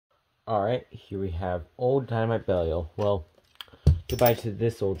Alright, here we have old Dynamite Belial. Well, goodbye to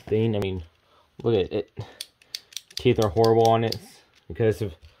this old thing. I mean, look at it. Teeth are horrible on it because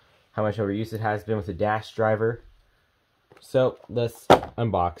of how much overuse it has been with the dash driver. So, let's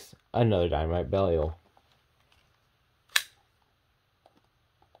unbox another Dynamite Belial.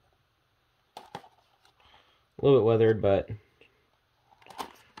 A little bit weathered, but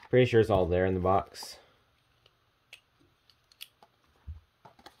pretty sure it's all there in the box.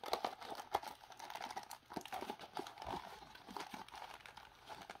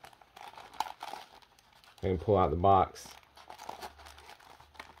 I can pull out the box.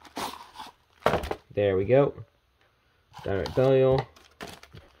 There we go. Dynamite Belial.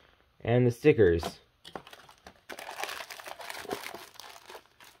 And the stickers.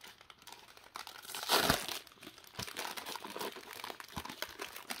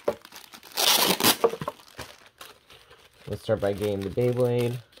 Let's start by getting the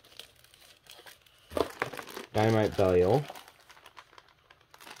Beyblade. Dynamite Belial.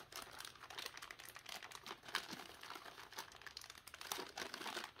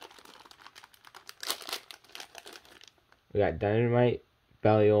 We got Dynamite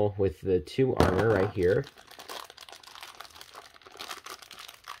Belial with the 2 armor right here.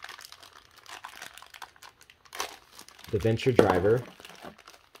 The Venture driver.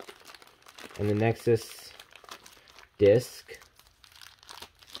 And the Nexus disc.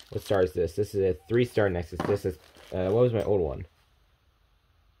 What star is this? This is a 3-star Nexus. This is, what was my old one?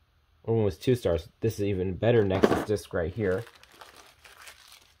 Old one was 2 stars. This is even better Nexus disc right here.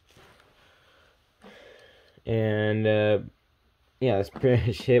 And, yeah, that's pretty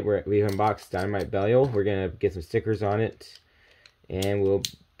much it. We've unboxed Dynamite Belial. We're going to get some stickers on it. And we'll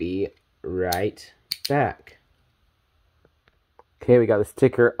be right back. Okay, we got the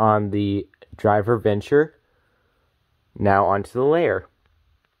sticker on the driver Venture. Now onto the layer.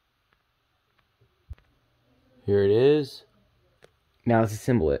 Here it is. Now let's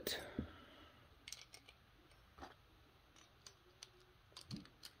assemble it.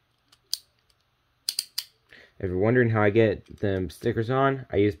 If you're wondering how I get them stickers on,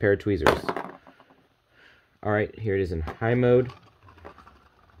 I use a pair of tweezers. Alright, here it is in high mode.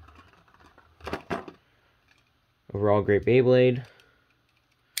 Overall great Beyblade.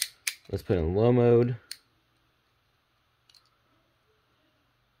 Let's put it in low mode.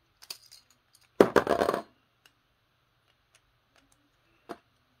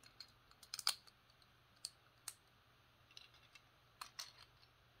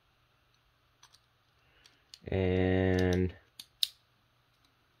 And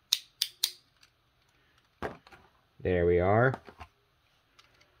there we are.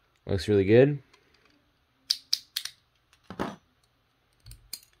 Looks really good.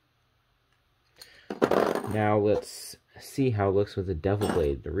 Now let's see how it looks with the Devil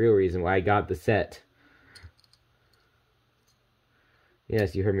Blade. The real reason why I got the set.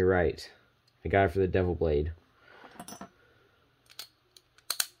 Yes, you heard me right. I got it for the Devil Blade.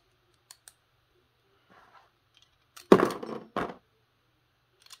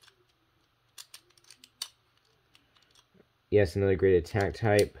 Yes, another great attack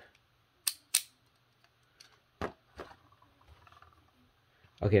type.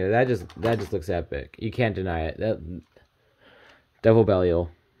 Okay, that just looks epic. You can't deny it. That Devil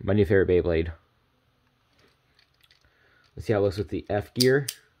Belial, my new favorite Beyblade. Let's see how it looks with the F gear.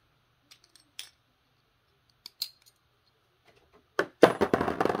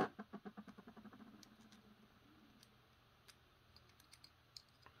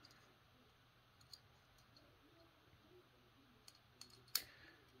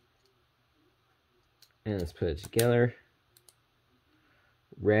 And let's put it together.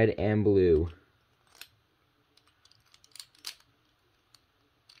 Red and blue.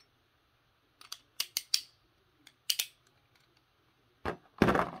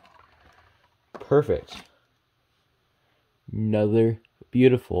 Perfect. Another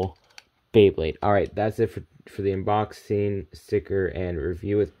beautiful Beyblade. Alright, that's it for the unboxing, sticker, and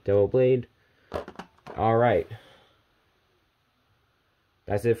review with Devil Blade. Alright.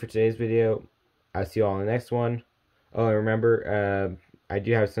 That's it for today's video. I'll see you all in the next one. Oh, and remember, I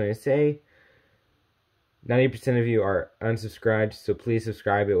do have something to say. 90% of you are unsubscribed, so please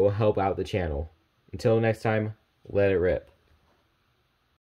subscribe. It will help out the channel. Until next time, let it rip.